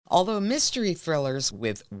Although mystery thrillers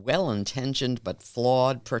with well-intentioned but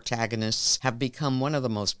flawed protagonists have become one of the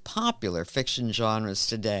most popular fiction genres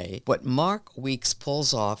today, what Mark Weeks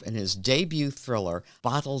pulls off in his debut thriller,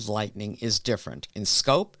 Bottled Lightning, is different in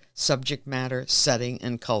scope, subject matter, setting,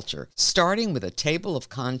 and culture. Starting with a table of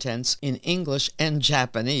contents in English and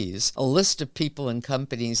Japanese, a list of people and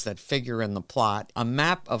companies that figure in the plot, a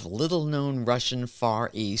map of little-known Russian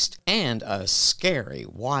Far East, and a scary,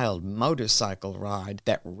 wild motorcycle ride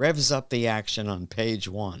that revs up the action on page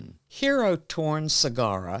 1. Hero Torn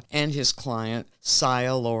Sagara and his client,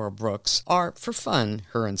 Saya Laura Brooks, are, for fun,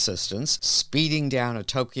 her insistence, speeding down a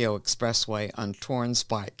Tokyo expressway on Torn's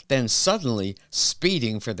bike, then suddenly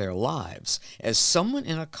speeding for their lives as someone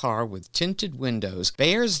in a car with tinted windows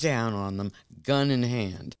bears down on them, gun in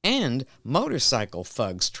hand, and motorcycle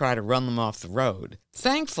thugs try to run them off the road.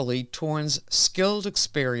 Thankfully, Torn's skilled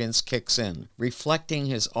experience kicks in, reflecting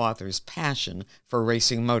his author's passion for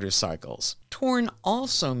racing motorcycles. Torn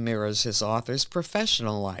also mirrors his author's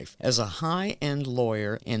professional life as a high-end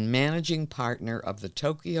lawyer and managing partner of the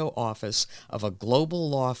Tokyo office of a global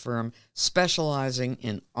law firm specializing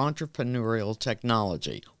in entrepreneurial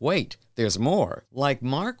technology. Wait, there's more. Like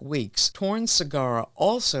Mark Weeks, Torn Sagara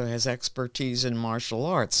also has expertise in martial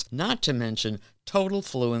arts, not to mention total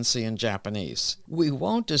fluency in Japanese. We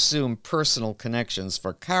won't assume personal connections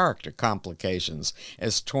for character complications,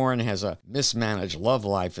 as Torn has a mismanaged love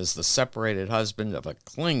life as the separated husband of a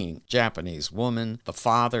clinging Japanese woman, the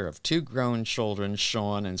father of 2 grown children,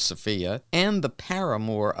 Sean and Sophia, and the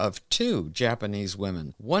paramour of 2 Japanese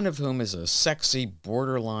women, one of whom is a sexy,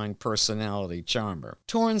 borderline personality charmer.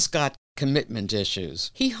 Torn's got commitment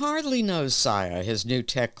issues. He hardly knows Saya, his new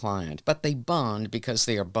tech client, but they bond because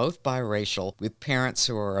they are both biracial with parents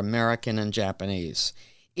who are American and Japanese.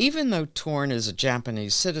 Even though Torn is a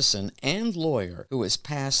Japanese citizen and lawyer who has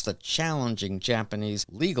passed the challenging Japanese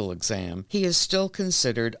legal exam, he is still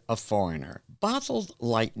considered a foreigner. Bottled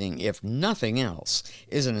Lightning, if nothing else,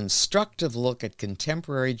 is an instructive look at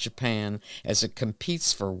contemporary Japan as it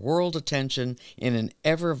competes for world attention in an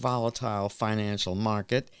ever-volatile financial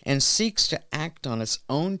market and seeks to act on its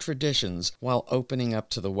own traditions while opening up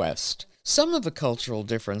to the West. Some of the cultural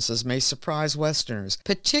differences may surprise Westerners,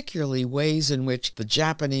 particularly ways in which the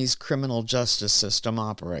Japanese criminal justice system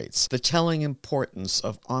operates, the telling importance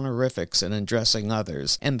of honorifics in addressing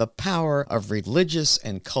others, and the power of religious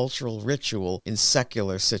and cultural ritual in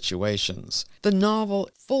secular situations. The novel,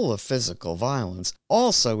 full of physical violence,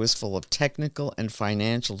 also is full of technical and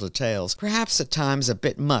financial details, perhaps at times a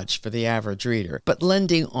bit much for the average reader, but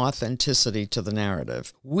lending authenticity to the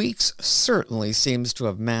narrative. Weeks certainly seems to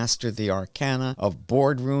have mastered the arcana of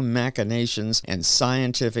boardroom machinations and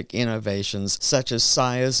scientific innovations such as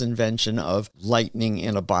Saya's invention of lightning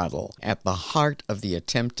in a bottle, at the heart of the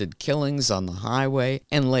attempted killings on the highway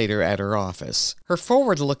and later at her office. Her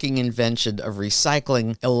forward-looking invention of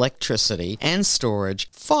recycling electricity and storage,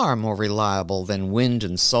 far more reliable than wind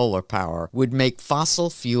and solar power, would make fossil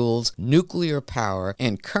fuels, nuclear power,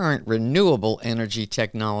 and current renewable energy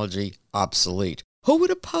technology obsolete. Who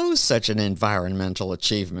would oppose such an environmental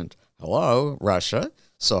achievement? Hello, Russia,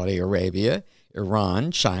 Saudi Arabia, Iran,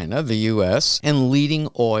 China, the U.S., and leading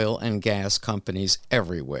oil and gas companies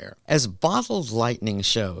everywhere. As Bottled Lightning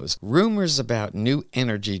shows, rumors about new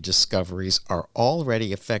energy discoveries are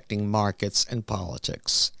already affecting markets and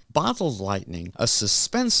politics. Bottled Lightning, a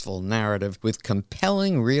suspenseful narrative with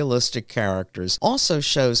compelling realistic characters, also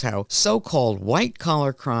shows how so-called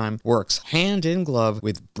white-collar crime works hand-in-glove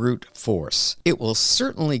with brute force. It will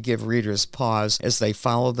certainly give readers pause as they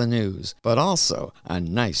follow the news, but also a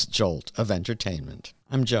nice jolt of entertainment.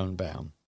 I'm Joan Baum.